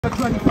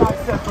25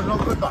 cents for no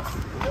good bucks.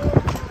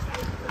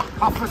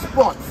 Half a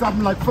spot,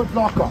 something like Foot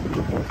Locker.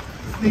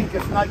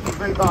 Sneakers, Nike,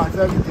 Ray-Bans,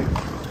 everything.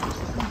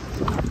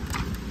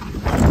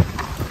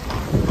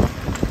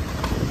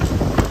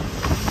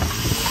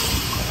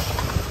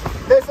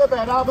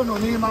 Elizabeth Avenue,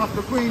 named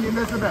after Queen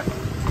Elizabeth.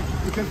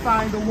 You can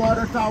find the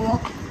water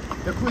tower,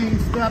 the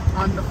Queen's Step,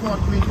 and the Fort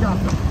Queen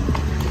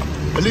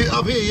Castle.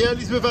 Up here, yeah,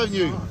 Elizabeth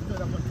Avenue.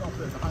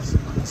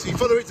 So you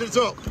follow it to the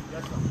top?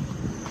 Yes, sir.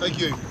 Thank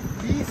you.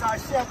 These are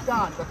shut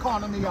down, the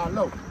economy are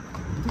low.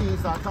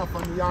 Things are tough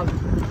on the island.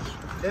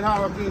 Then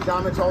hurricane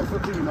damage also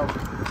clean up.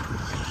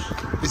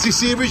 Is this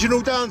the original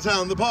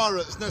downtown, the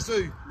pirates,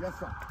 Nassau? Yes,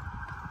 sir.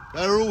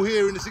 They were all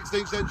here in the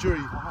 16th century.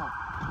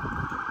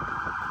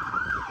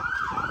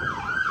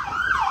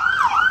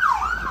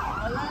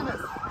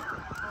 Atlantis,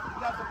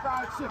 you have the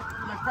pirate ship,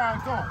 like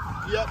pirate dogs.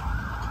 Yep.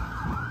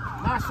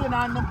 Nashing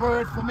on the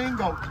bird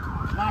flamingo,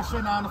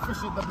 nashing on the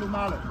fish of the blue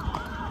mallet.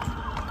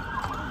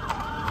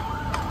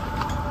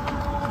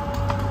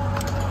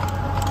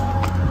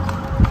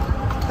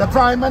 The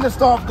Prime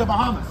Minister of the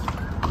Bahamas,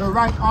 the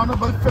Right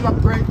Honourable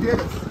Philip Great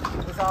Davis,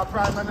 is our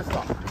Prime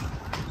Minister.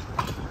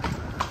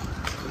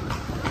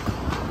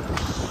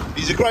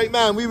 He's a great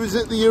man. We was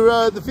at the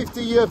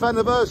 50th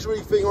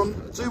anniversary thing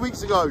on 2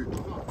 weeks ago.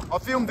 I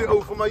filmed it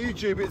all for my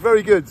YouTube. It's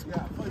very good.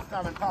 Yeah, first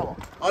time in power.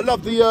 I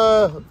love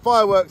the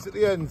fireworks at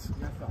the end.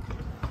 Yes.